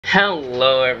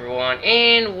Hello everyone,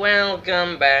 and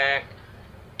welcome back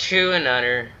to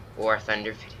another War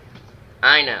Thunder video.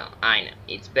 I know,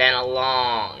 it's been a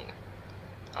long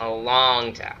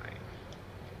time.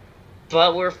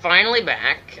 But we're finally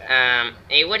back.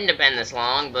 It wouldn't have been this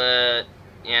long, but,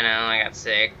 you know, I got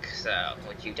sick, so,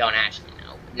 which you don't actually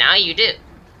know. Now you do.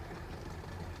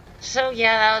 So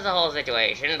yeah, that was the whole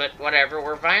situation, but whatever,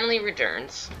 we're finally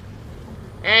returned.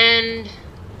 And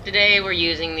today we're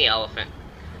using the elephant.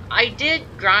 I did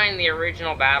grind the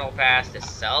original battle pass to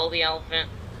sell the elephant.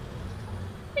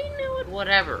 But you know what,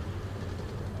 whatever.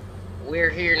 We're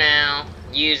here now,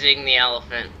 using the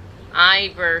elephant.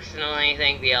 I personally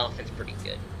think the elephant's pretty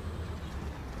good.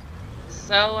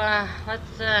 So,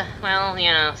 let's, well,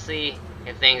 you know, see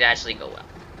if things actually go well.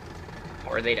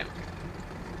 Or they don't.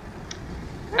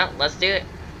 Well, let's do it.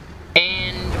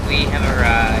 And we have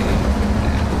arrived.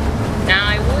 Now,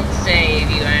 I would say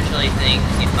if you actually think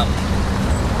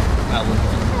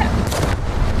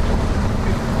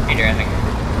interesting.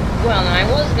 Well, I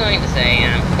was going to say,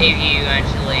 if you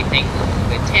actually think this is a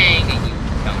good tank and you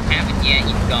don't have it yet,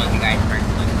 you can go on the guide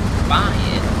marketplace and buy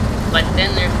it. But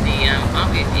then there's the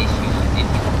obvious issue. If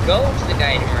you go to the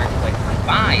guide marketplace and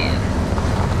buy it,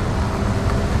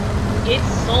 it's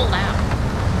sold out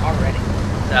already.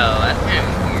 So that's kind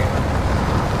of weird.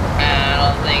 I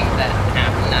don't think that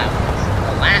happened. That was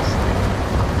the last thing.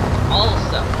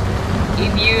 Also,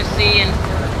 if you see an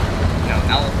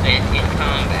elephant in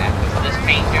combat with this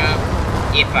paint job,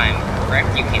 if I'm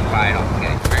correct, you can buy it off the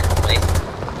guy's marketplace.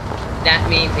 That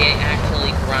means they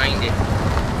actually grinded.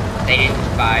 They didn't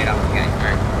just buy it off the guy's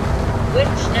marketplace.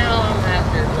 Which now,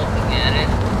 after looking at it,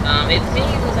 it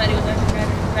seems that it was actually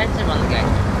rather expensive on the guy's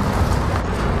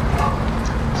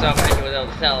marketplace. So if I was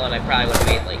able to sell it, I probably would have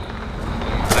made like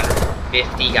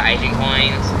 150 Gaijin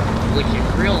coins, which in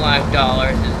real life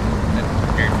dollars is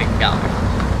 $150.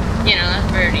 You know, that's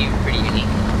pretty unique.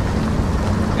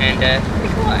 And,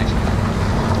 pretty cool, actually.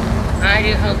 I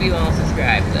do hope you all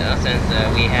subscribe, though, since,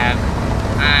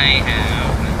 I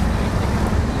have,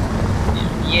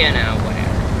 you know,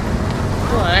 whatever.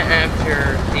 But,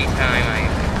 after the time I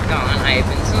have been gone, I have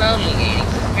been slowly gaining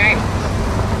subscribers.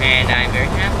 And I'm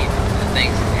very happy about that.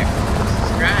 Thanks to everyone who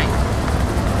subscribed.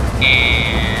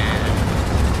 And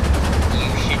you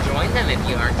should join them if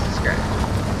you aren't subscribed.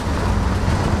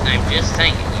 I'm just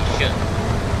saying.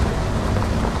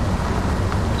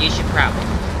 You should probably.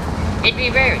 It'd be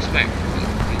very smart for you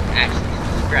to actually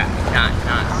subscribe, not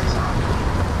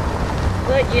subscribe.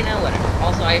 But, you know, whatever.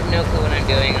 Also, I have no clue what I'm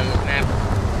doing on this map.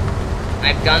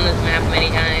 I've done this map many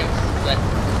times, but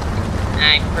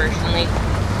I personally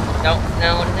don't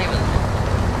know what to think of this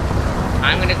map.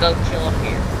 I'm gonna go chill up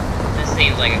here. This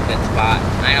seems like a good spot.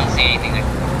 I don't see anything like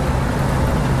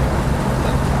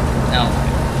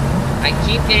elephant. I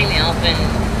keep getting the elephant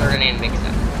and Ferdinand mixed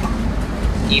up.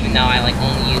 Even though I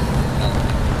only use the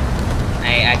elephant.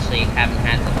 I actually haven't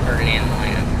had the Ferdinand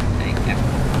lineup, I think, ever.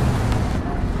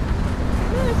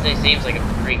 This seems like a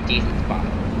pretty decent spot.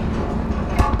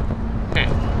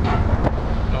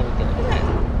 Oh, look at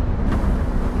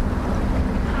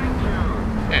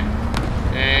that.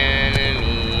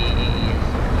 Enemies.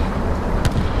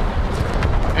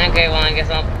 Okay, well, I guess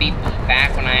I'll be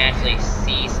back when I actually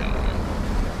see someone.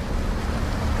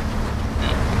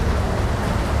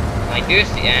 I do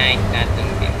see, that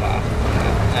didn't be possible,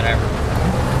 whatever.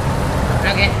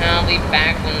 Okay, I'll be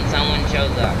back when someone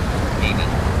shows up, maybe.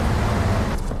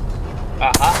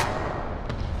 Aha!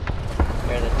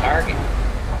 There's a target.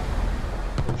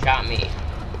 Who shot me?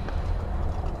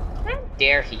 How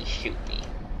dare he shoot me?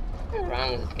 What's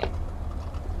wrong with this guy?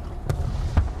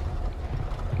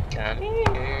 Come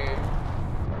here.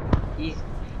 He's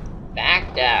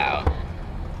backed out,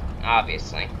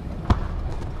 obviously.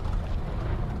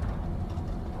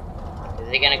 Is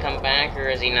he gonna come back or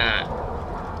is he not?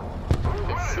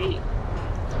 Let's see.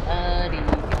 Buddy,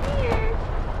 come here.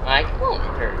 I won't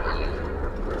hurt you.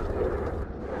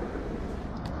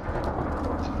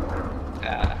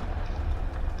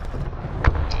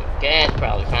 Okay, it's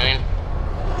probably fine.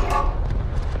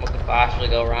 What could possibly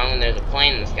go wrong when there's a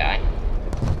plane in the sky?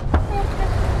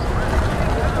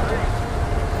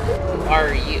 Who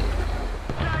are you?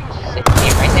 Sit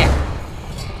here right there.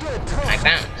 I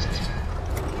bounced.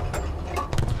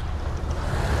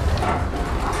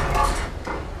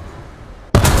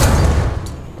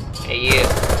 Hey, you.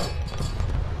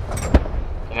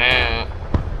 Come out.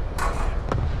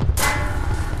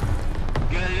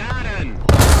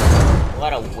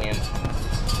 What a wimp.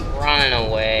 Running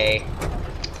away.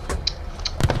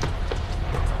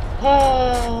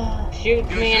 Oh, shoot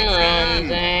me and run,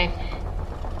 Zach.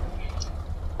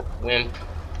 Wimp.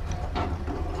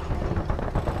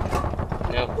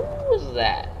 was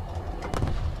that?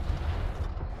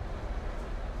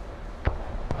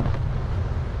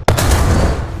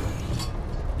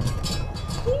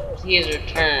 He has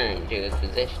returned to his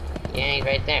position. Yeah, he's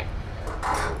right there.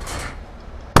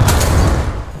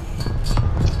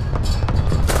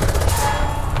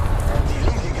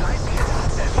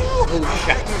 Who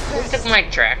shot? Who took my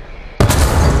track?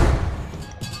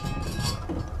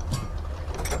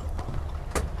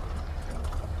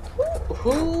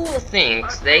 Who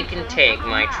thinks they can take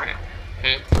my track?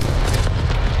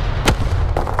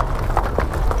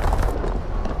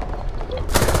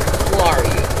 Who are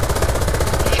you?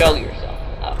 Show yourself.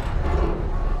 Oh.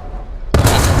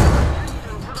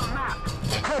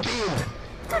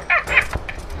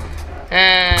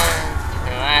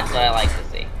 That's what I like to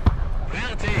see.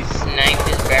 Sniped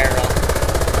his barrel.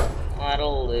 What a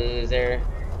loser.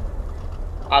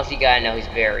 Also, you gotta know he's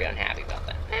very unhappy about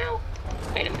that. Ow.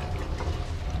 Wait a minute.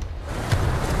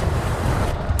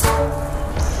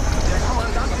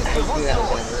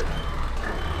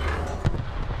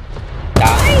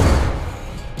 Die?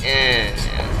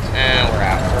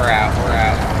 We're out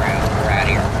of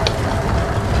here.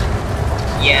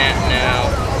 Yeah, no.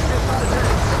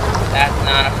 That's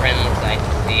not a friendly sight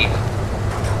to see.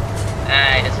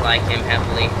 I dislike him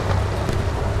heavily.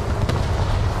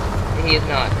 He is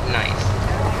not nice.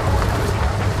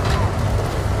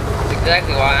 That's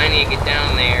exactly why I need to get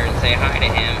down there and say hi to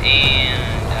him, and...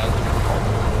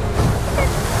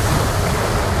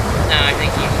 no, I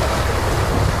think he's...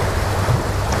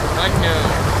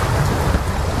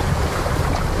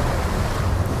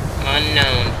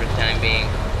 Unknown for the time being.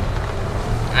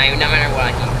 No matter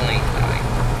what, he's going to die.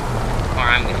 Or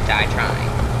I'm going to die trying.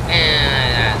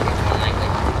 And that's more likely.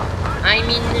 I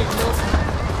mean, there's no...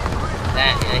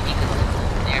 that, he can...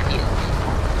 there he is.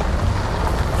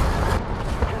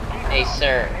 Hey,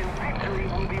 sir.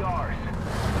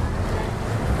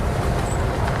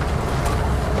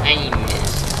 And you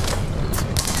missed.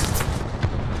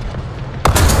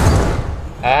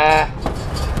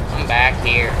 I'm back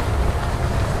here.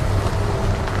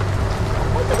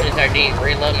 What the minute I need to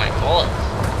reload my bullets?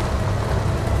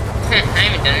 I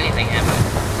haven't done anything, have I?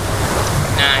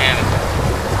 No, I haven't.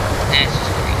 That's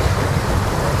just crazy.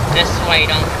 This is why you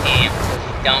don't camp, because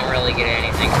you don't really get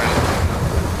anything from it.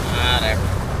 Whatever.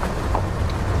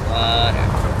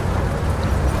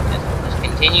 Just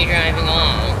continue driving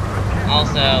along.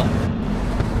 Also,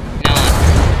 no one.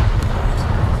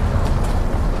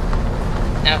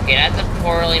 Okay, that's a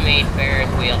poorly made Ferris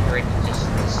wheel for it to just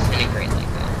disintegrate like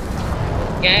that.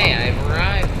 Okay, I've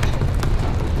arrived.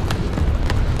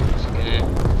 Just gonna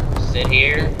sit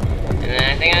here, and then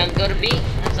I think I'll go to B.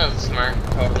 That sounds smart,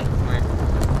 totally smart.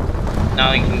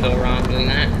 Nothing can go wrong doing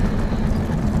that.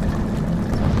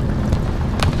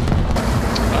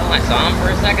 Well, I saw him for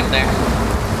a second there.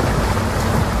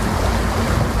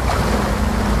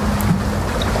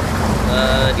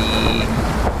 Buddy.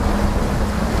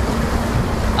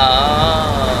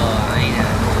 Oh, I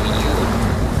know you.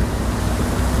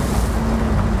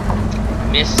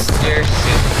 Mr.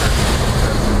 Super.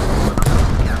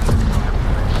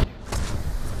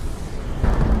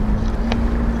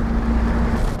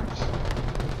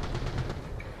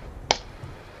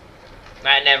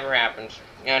 That never happens.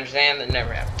 You understand? That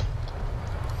never happens.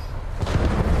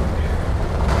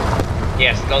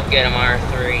 Yes, go get him,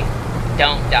 R3.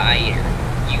 Don't die here.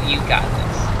 You got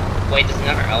this. Wait, there's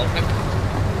another elephant?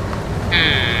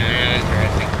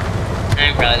 Interesting.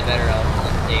 I'm probably the better elephant.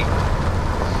 Let's see.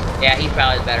 Yeah, he's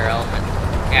probably the better elephant.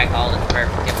 Yeah, I called it.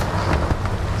 Perfect. Yep.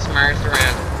 Smurfs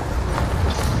around.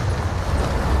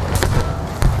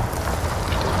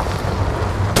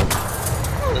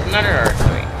 Oh, there's another R3.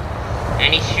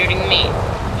 And he's shooting me.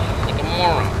 Like a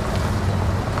moron.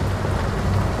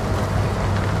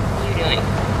 What are you doing?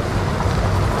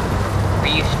 Are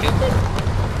you stupid?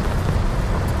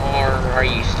 Or are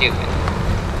you stupid?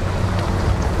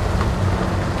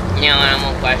 No, I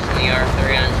won't question the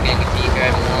R3, I'm just gonna continue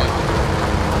driving along.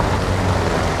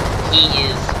 He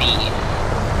is speed.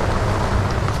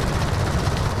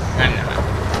 I'm not.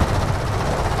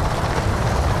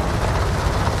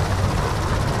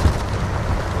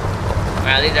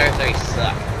 Wow, these R3s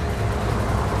suck.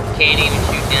 Can't even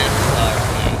shoot down the color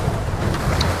plane.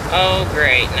 Oh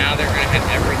great, now they're gonna have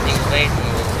everything placed in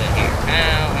a little bit here.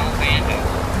 How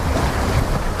fantastic.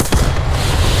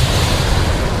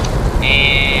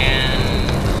 And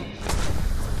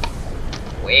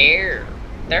where?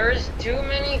 There's too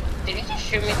many. Did he just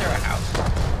shoot me through a house?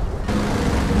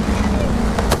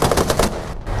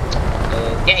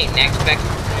 Okay, next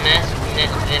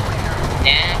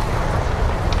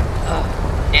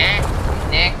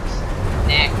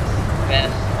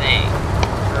best thing.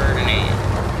 Ferdinand.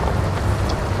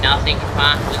 Nothing could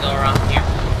possibly go wrong here.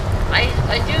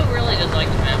 I do really dislike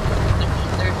the map.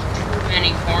 There's too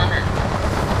many corners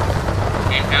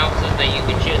and houses that you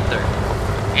can shoot through,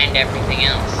 and everything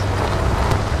else.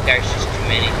 There's just too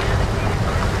many.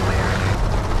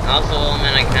 Also,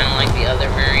 man, I kind of like the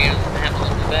other variant of the map a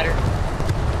little bit better.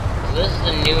 So this is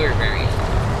the newer variant.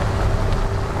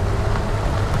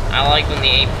 I like when the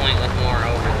 8-point was more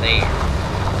over there.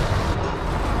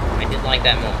 I did like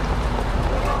that more.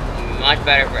 Much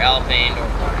better for Elephant or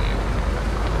Ferdinand.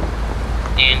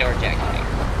 And or Jack Tiger.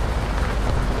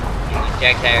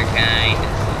 Jack Tiger kind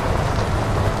of.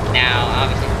 Now,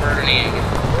 obviously Ferdinand is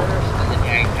worse than the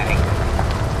Jack Tiger.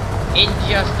 In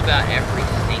just about every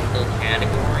single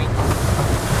category.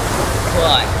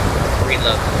 But,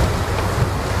 reload.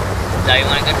 So you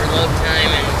want a good reload time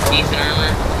and decent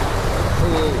armor?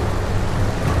 Ooh.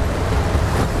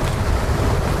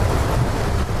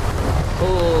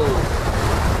 Ooh.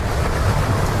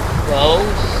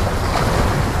 Close.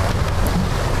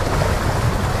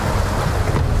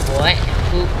 What?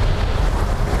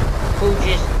 Who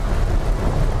just...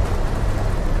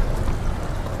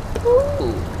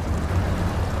 Ooh.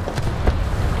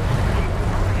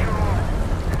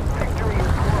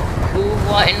 Who,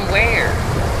 what, and where?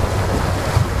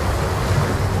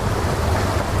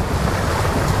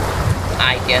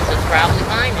 I guess it's probably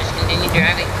fine, just continue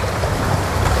driving.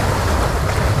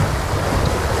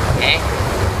 Okay.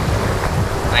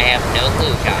 I have no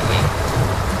clue, shot me.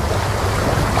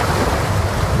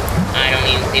 I don't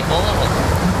even see bullet holes.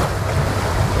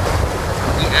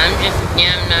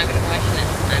 Yeah, I'm not gonna question it.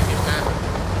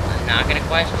 I'm not gonna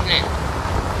question it.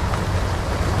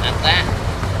 That's that.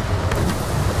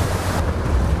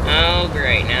 Oh,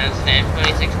 great, now it's snap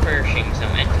 26 Pershing, so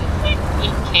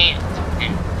you can't.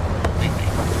 And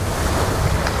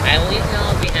I at least know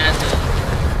if he has a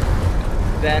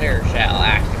better shell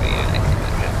activated.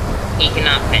 He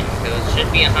cannot pen, so it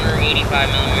should be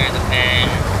 185mm the pen,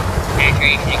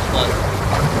 penetration explosive,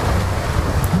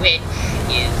 which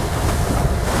is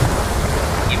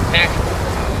impenetrable.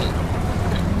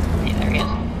 Yeah, there he is.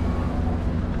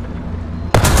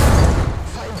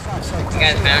 You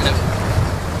guys found him.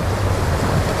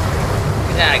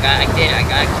 Look at that, I gotta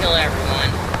kill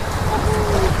everyone.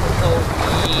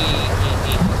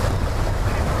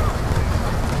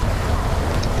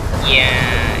 Yeah.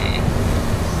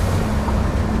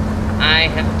 I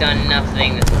have done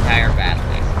nothing this entire battle.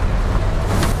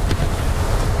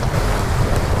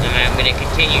 And I'm gonna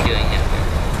continue doing nothing.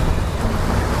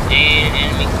 And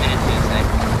enemy committed suicide.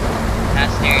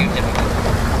 That's stereotypical.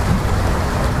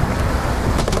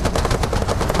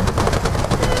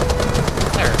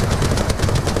 Sir.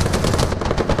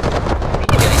 What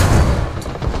are you doing?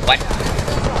 What?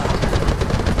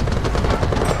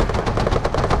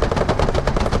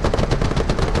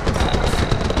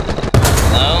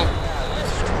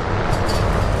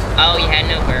 Oh, you had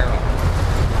no barrel.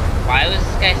 Why was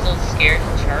this guy so scared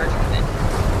to charge with it?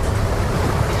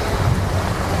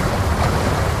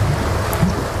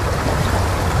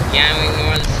 Yeah, I'm gonna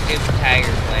ignore the stupid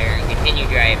tiger player and continue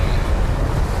driving.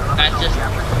 That's just,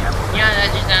 yeah,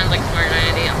 that just sounds like a smart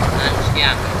idea. I'm just,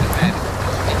 yeah, I'm gonna keep driving.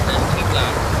 Just keep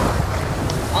going.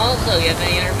 Also, you have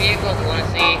any other vehicles you want to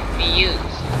see me use?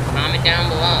 Comment down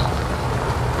below.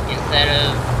 Instead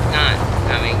of not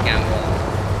commenting down below.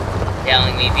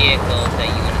 Telling me vehicles that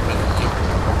you want to see me use.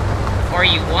 Or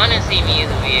you want to see me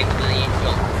use a vehicle that you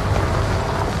don't.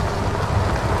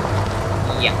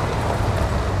 Yeah.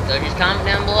 So just comment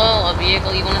down below a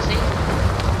vehicle you want to see.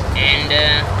 And,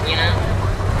 you know,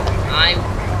 I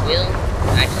will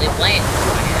actually play it.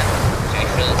 I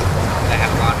should. I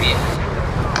have a lot of vehicles.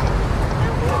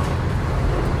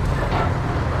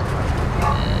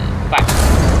 Fuck.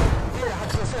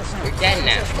 You're dead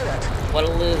now. What a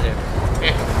loser.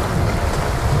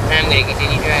 I'm gonna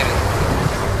continue driving.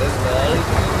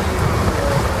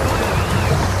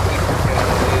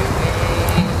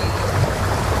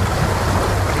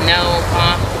 No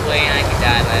possible way I could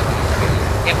die by one.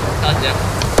 Yep, I'll jump.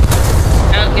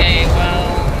 Okay, well,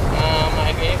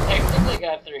 I technically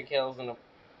got 3 kills in the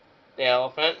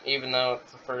elephant, even though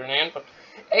it's a Ferdinand, but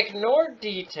ignore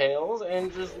details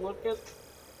and just look at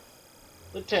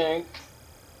the tank,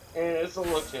 and it'll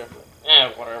look different.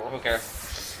 Whatever, who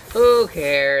cares? Who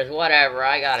cares? Whatever,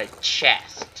 I got a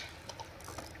chest.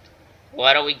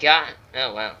 What do we got?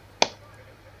 Oh, wow.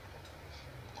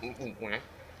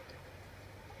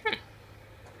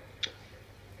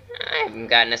 I haven't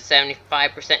gotten a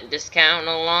 75% discount in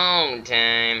a long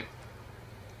time.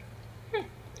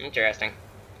 Interesting.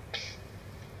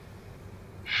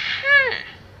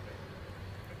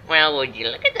 Well, would you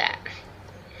look at that?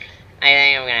 I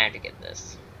think I'm gonna have to get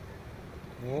this.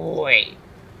 Wait.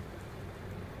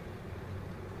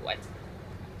 What?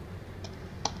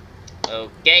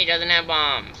 Okay, doesn't have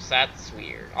bombs. That's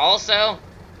weird. Also,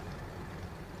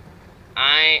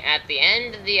 at the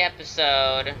end of the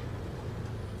episode,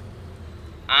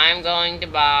 I'm going to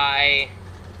buy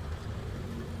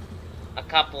a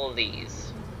couple of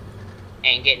these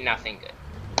and get nothing good.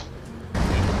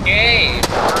 Okay,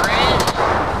 friend.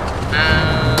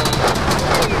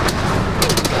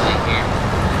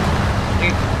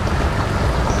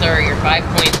 Sir, you're 5.7.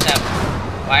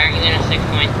 Why aren't you in a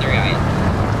 6.3 item?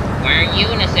 Why aren't you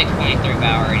in a 6.3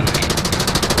 power anyway?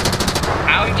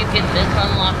 How did you get this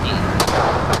unlucky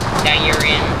that you're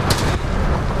in?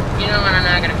 You know what, I'm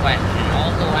not gonna question.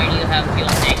 Also, why do you have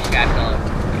fuel tanks strapped all over the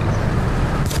place?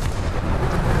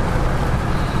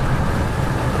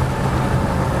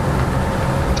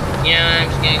 You know, I'm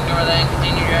just gonna ignore that and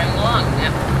continue driving along.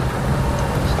 Yep.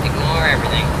 Just ignore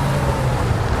everything.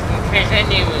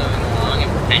 Continue moving along and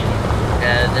pretend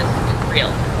this is real.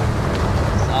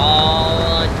 It's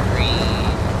all a dream.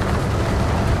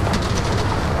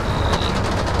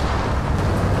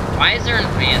 Why is there an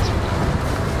answer?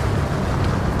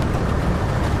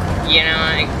 You know,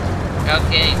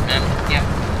 okay, yep,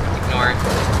 ignore it,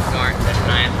 there's an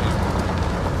item.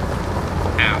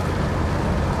 Ow.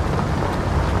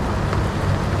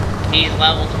 He's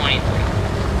level 23.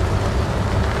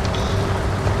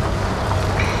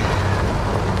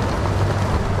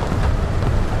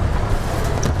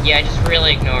 Yeah, just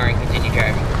really ignore and continue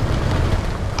driving.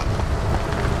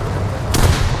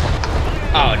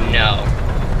 Oh no.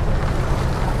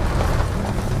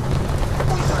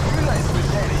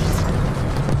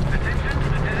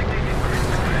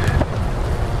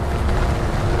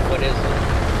 What is it?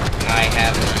 I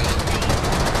have none.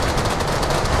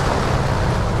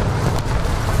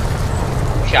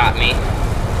 Shot me.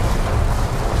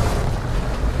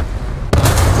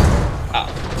 Oh.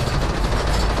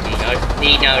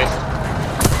 He noticed.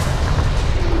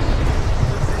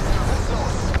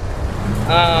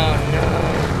 Oh no.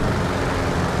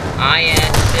 I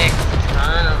had 6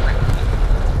 ton of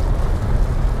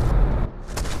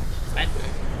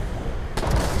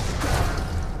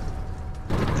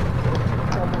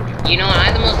You know,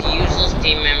 I'm the most useless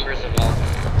team members of all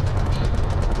time.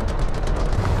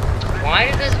 Why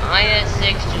did this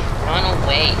IS-6 just run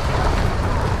away?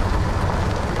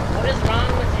 What is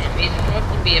wrong with him? He's supposed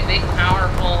to be a big,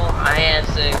 powerful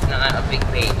IS-6, not a big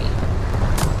baby.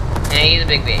 Yeah, he's a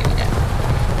big baby now.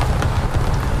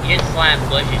 He just slapped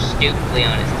bushes stupidly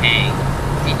on his tank.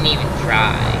 Didn't even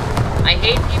try. I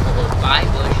hate people who buy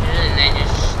bushes and then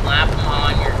just slap them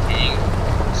on your tank.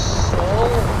 So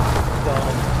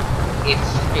dumb. It's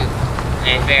stupid.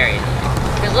 And very annoying.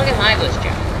 Because look at my bush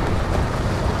job.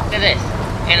 Look at this.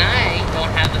 And I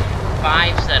don't have the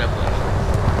 5 set of bushes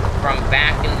from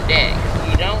back in the day.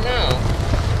 You don't know.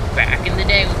 Back in the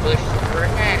day when bushes were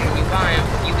a head and you buy them,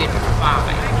 you get 5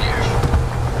 each.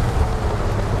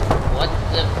 What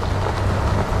the...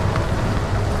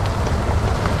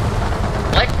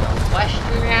 What the question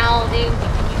reality?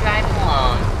 Continue driving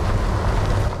along.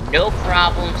 No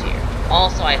problems here.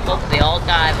 Also, I hope they all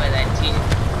die by that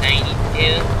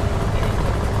T-92.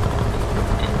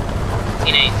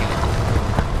 T-92.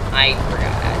 I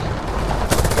forgot that.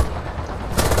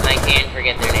 I can't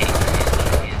forget their names.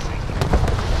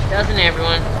 Doesn't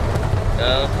everyone?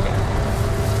 Oh,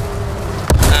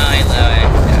 I love it.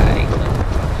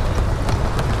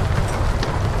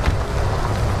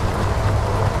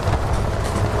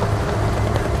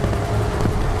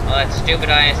 Well, that stupid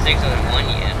IS-6 hasn't won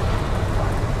yet.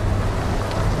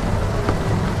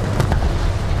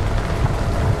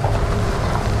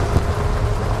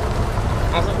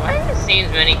 Also, why does it seem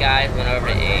many guys went over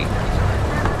to A?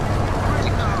 It's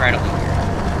incredibly weird.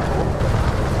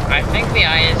 I think the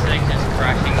IS-6 is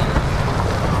crushing them.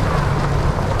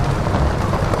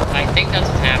 I think that's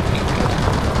what's happening.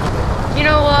 You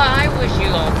know what? I wish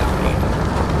you all could be.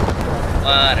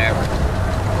 Whatever.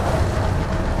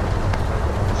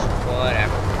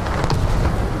 Whatever.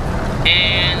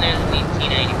 And there's the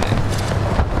T-95.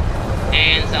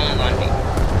 And someone's on me.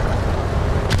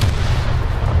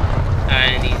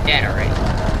 And he's dead already.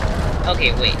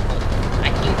 Okay, wait. I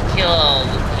can kill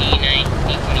the T-28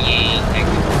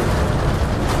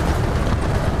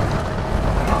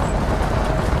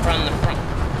 from the front.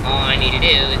 All I need to do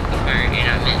is confirm and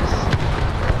not miss.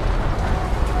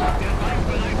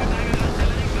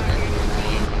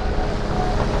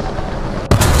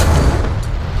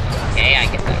 Okay, I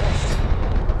get that.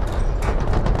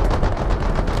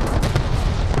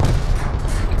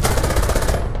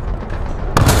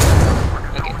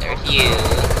 Okay, there's you.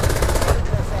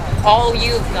 Oh,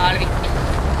 you've got to be kidding.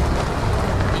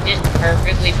 just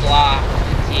perfectly blocked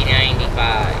the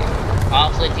T95.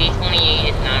 Also, T28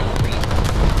 is not real.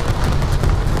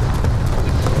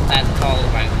 That's called,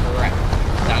 if I'm correct,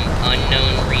 some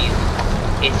unknown reason.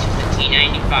 It's just the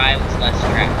T95 with less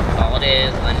traffic. That's all it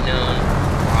is, unknown.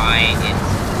 Why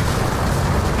it's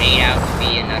made out to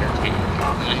be another tank.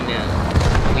 Unknown.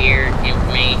 Weird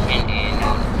information and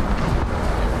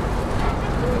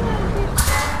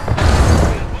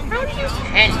how do you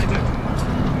pen?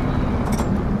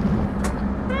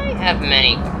 I have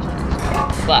many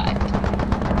questions, but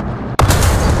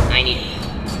I need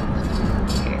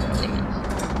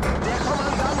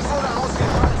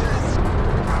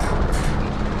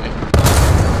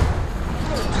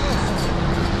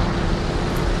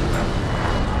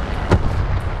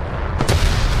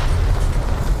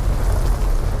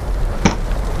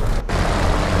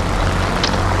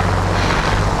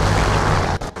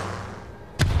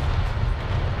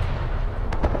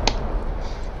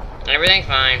everything's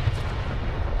fine.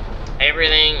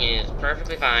 Everything is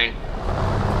perfectly fine.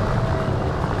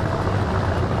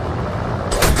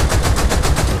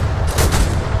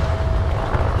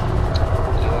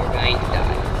 You're going to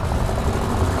die.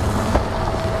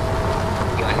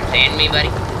 You understand me,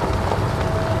 buddy?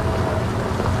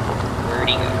 Where'd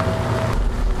he go?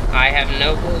 I have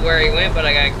no clue where he went, but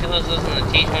I got kills on the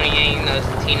T28 and those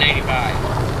T95.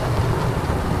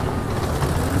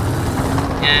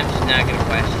 I'm just not gonna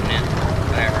question it.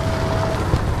 Whatever.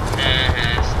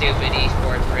 Stupid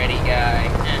esports ready guy.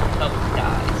 Hope he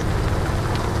dies.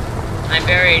 I'm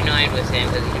very annoyed with him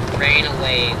because he just ran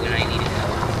away when I needed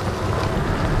help.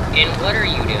 And what are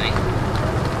you doing?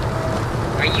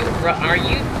 Are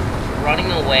you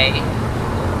running away?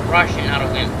 Russian, not a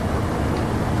wimp.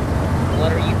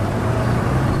 What are you?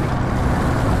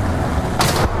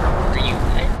 Are you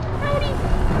what? Howdy.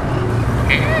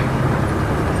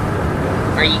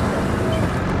 Are you?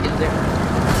 Is there?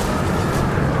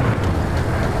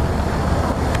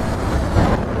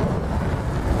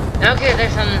 Okay,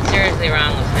 there's something seriously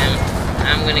wrong with him.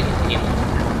 I'm gonna continue.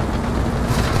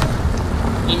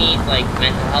 He needs, like,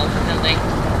 mental health or something.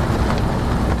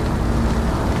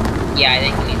 Yeah, I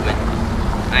think he needs mental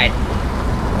health.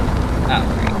 Oh,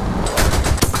 great.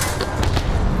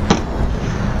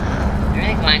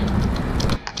 Everything's fine.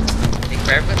 Everything's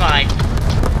perfectly fine.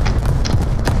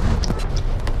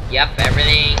 Yep,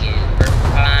 everything is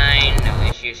perfectly fine. No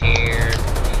issues here.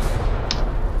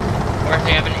 Of course,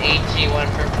 they have an HC1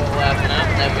 purple weapon up.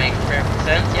 That makes perfect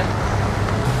sense, yep.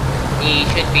 He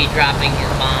should be dropping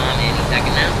his bomb any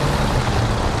second now.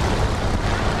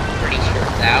 Pretty sure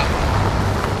it's out.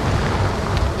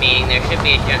 Meaning there should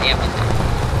be a jump. Yep,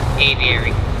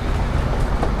 aviary.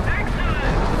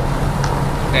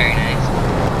 Very nice.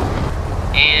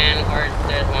 And, of course,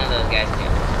 there's one of those guys, too.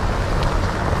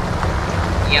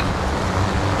 Yep.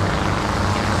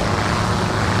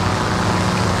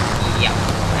 Yep.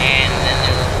 And then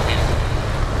there's him.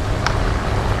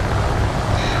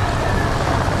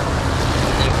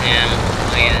 There's him.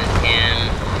 Oh yeah, there's him.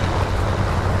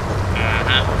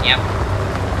 Yep.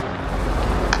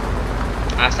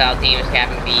 Hostile team is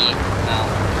Captain B. Well,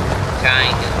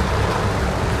 trying to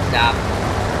stop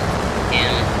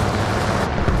him.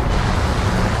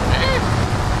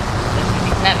 This is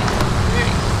 57.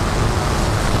 Nice.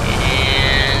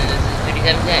 And this is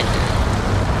 57 dead.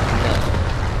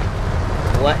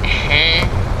 What?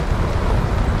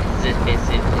 This is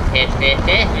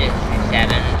 7,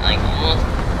 like, almost.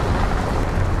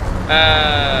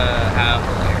 How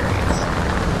hilarious.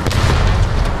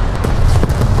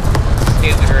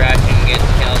 Stupid Russian gets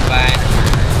killed by an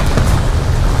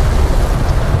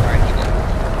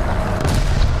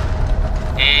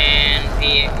and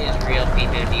the Israel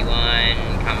P-51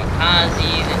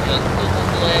 kamikazes into a Google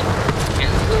blip, and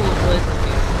the Google blip is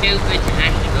too stupid to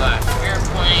actually go out of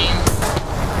airplanes.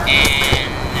 And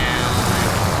now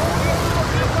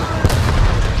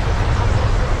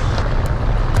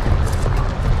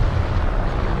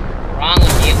wrong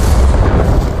with you?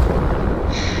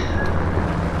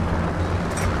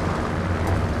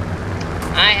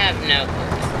 I have no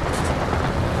clue.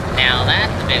 Now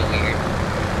that's a bit weird.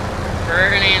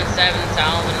 Ferdinand 7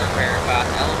 Solomon repair cost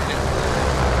elephant.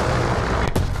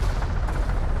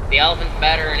 The elephant's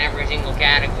better in every single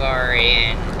category,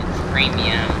 and it's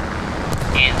premium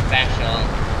and special,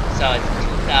 so it's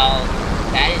 2,000.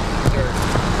 That is dirt.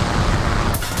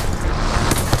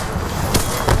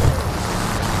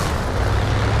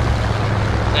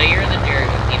 So you're the dirt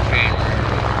who keeps trying to murder.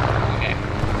 Okay.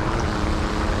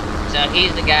 So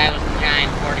he's the guy with the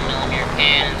giant 40mm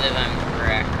cannons, if I'm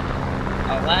correct.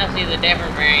 Unless he's a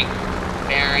different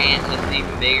variant with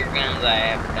even bigger guns,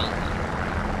 I don't know.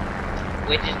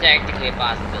 which is technically a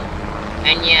possibility.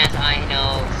 And yes, I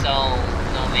know so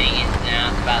many ins and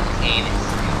outs about this game. It's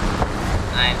stupid.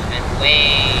 I've spent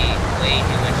way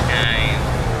too much time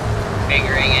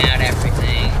figuring out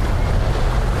everything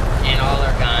and all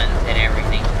their guns and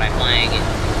everything by playing it.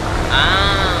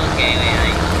 Okay, wait,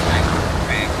 I'm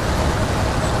correct.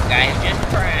 The guy who just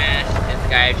crashed is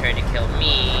the guy who tried to kill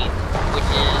me, which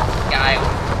is the guy who...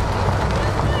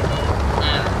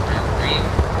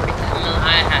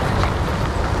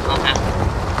 I'll have to.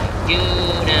 I do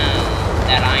know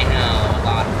that I know a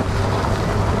lot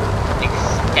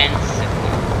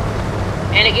extensively.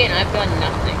 And again, I've done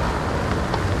nothing.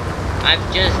 I've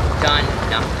just done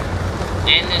nothing.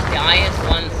 And this guy is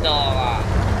one still alive.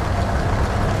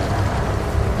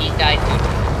 He died 2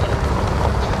 times.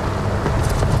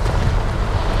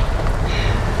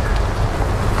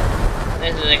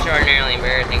 This is extraordinarily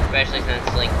embarrassing, especially since,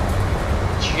 like,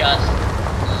 just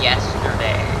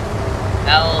yesterday,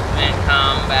 Elephant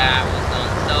combat was going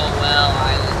so well,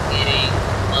 I was getting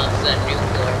close to a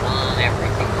nuclear bomb every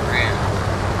single round.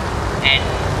 And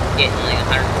getting like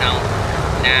 100,000.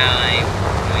 Now I'm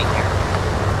doing terrible.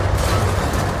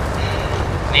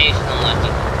 Maybe just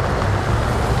unlucky.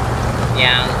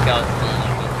 Yeah, let's go with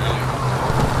unlucky.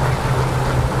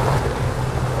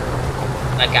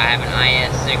 Like I have an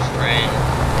IS-6 friend.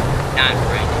 Not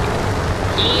friend.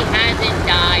 He hasn't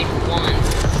died once.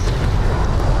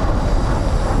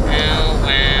 Oh,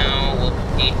 wow.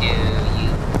 Whoop-de-doo. You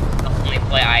only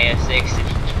play IS-6 and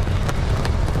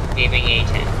giving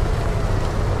A10.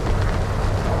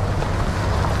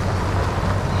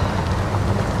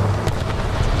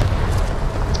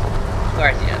 Of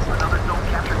course he does.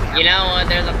 You know what?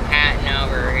 There's a patent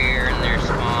over here in their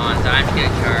spawns. I'm just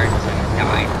gonna charge him and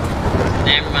die.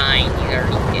 Never mind. He's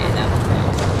already dead. That was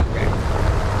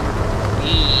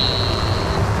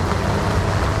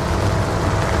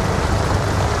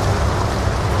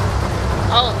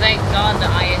oh, thank God the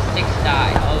IS-6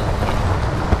 died. Oh,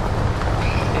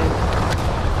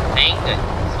 thank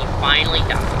goodness. He finally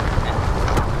died.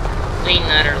 Clean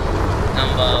Nutter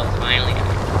Gumbo finally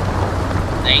died.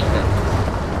 Thank goodness.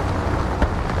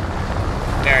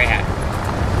 Very happy.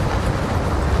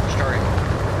 Story.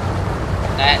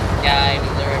 That guy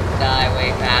deserved to die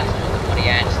way faster than what he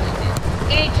actually did.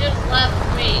 He just left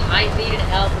me. I needed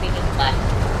help and he just left me.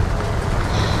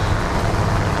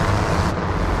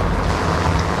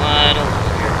 What a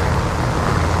loser.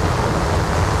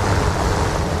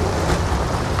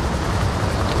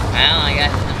 Well, I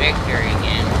guess it's a victory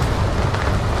again.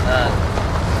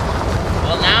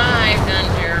 Well, now I've done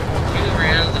terrible 2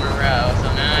 rounds in a row, so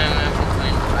now I'm going to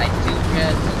win by 2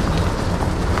 chests.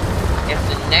 If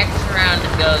the next round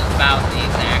goes about the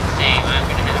exact same, I'm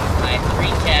going to have to buy 3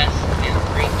 chests and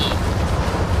 3 keys.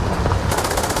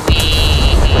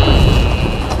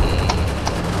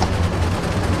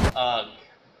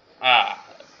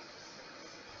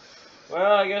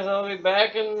 Well, I guess I'll be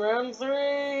back in round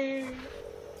 3.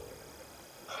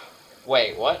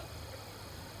 Wait, what?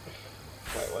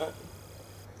 Wait, what?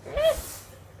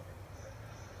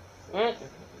 What?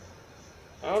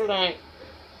 How did I...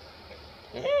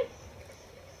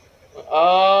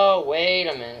 Oh, wait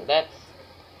a minute. That's...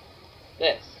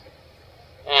 this.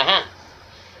 Uh-huh.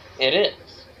 It is.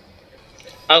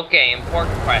 Okay,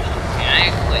 important question. Can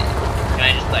I quit? Can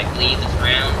I just, like, leave this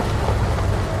round?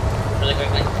 Really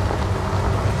quickly?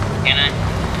 Can I?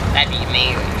 That'd be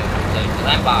amazing, because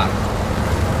I'm bottom.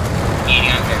 Meaning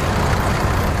I'm very...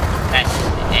 That's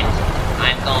just it.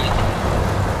 I'm going to...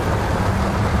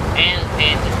 And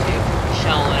Panda 2,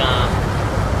 showing off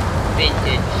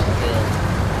vintage skills.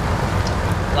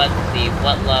 Let's see,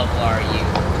 what level are you?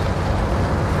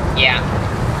 Yeah.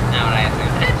 Now what I have to do.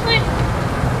 That's it.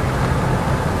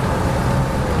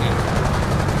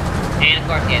 And of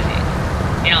course he has the A10.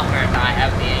 In all fairness, I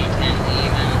have the A10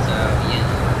 even, so, you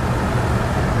know.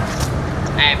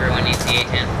 Everyone needs the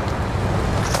A10.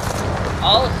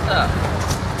 Also,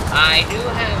 I do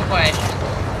have a question.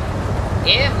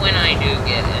 If, when I do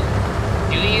get it,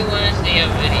 do you want to see a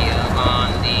video on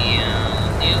the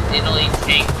new Italy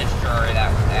tank destroyer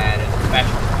that was added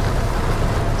special?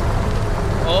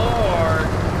 Or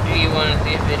do you want to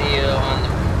see a video on the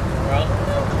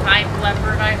type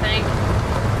leopard, I think?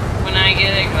 When I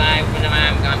get it, I'm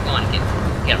going to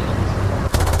get them.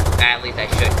 At least I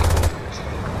should get them.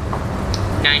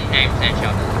 99%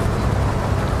 shot.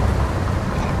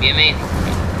 Be amazing.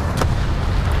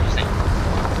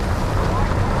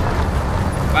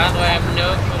 By the way, I have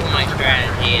no clue what my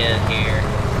strategy is here,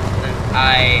 since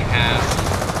I have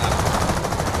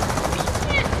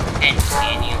and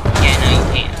can you? Yeah, no, you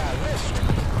can't.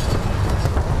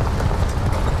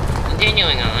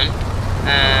 Continuing on,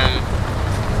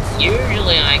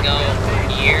 Usually I go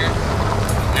here.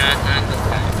 Not this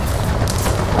time.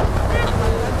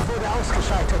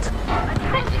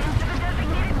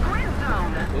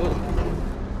 Ooh.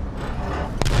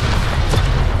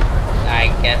 I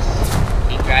guess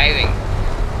keep driving.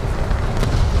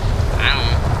 I don't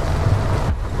know.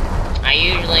 I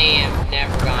usually have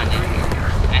never gone in here.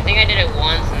 I think I did it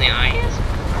once in the IS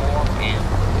before, and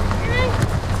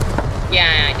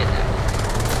yeah, I did that.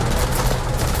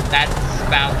 That's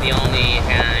about the only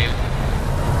time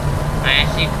I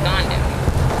actually have gone down here.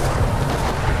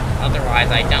 Otherwise,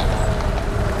 I don't.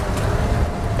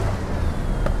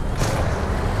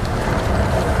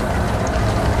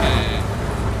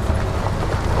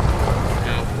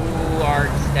 Now, who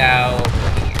arts thou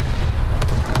here?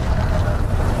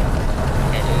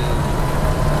 Hello.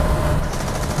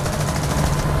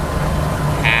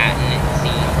 Patton, it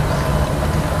seems.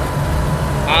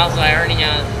 Also, I already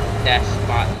know that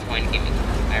spot is going to give me.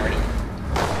 I already know.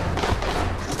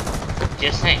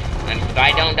 Just saying. If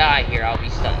I don't die here, I'll be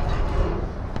stunned.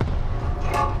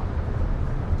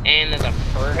 And there's a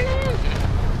Ferdinand?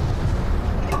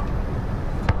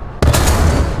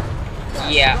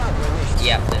 Yeah.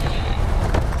 Yep.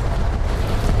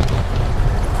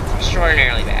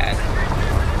 Extraordinarily bad.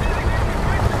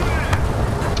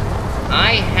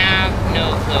 I have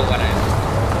no clue what I'm doing.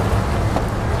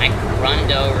 I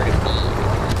runned over to B.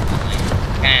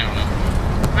 I don't know.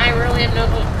 I really have no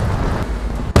clue.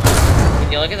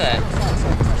 Would you look at that?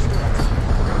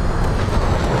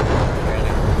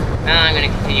 Now I'm gonna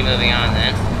continue moving on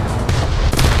then.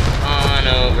 On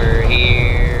over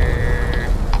here.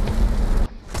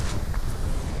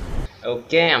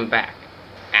 Okay, I'm back.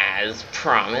 As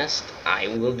promised, I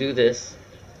will do this.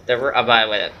 By the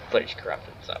way, that footage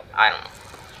corrupted, so I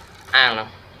don't know.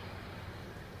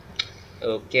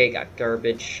 Okay, got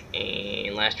garbage,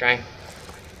 and last try.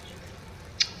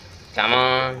 Come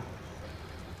on.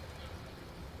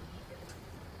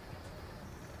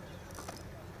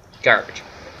 Garbage.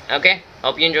 Okay,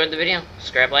 hope you enjoyed the video.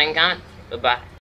 Subscribe, like, and comment. Goodbye.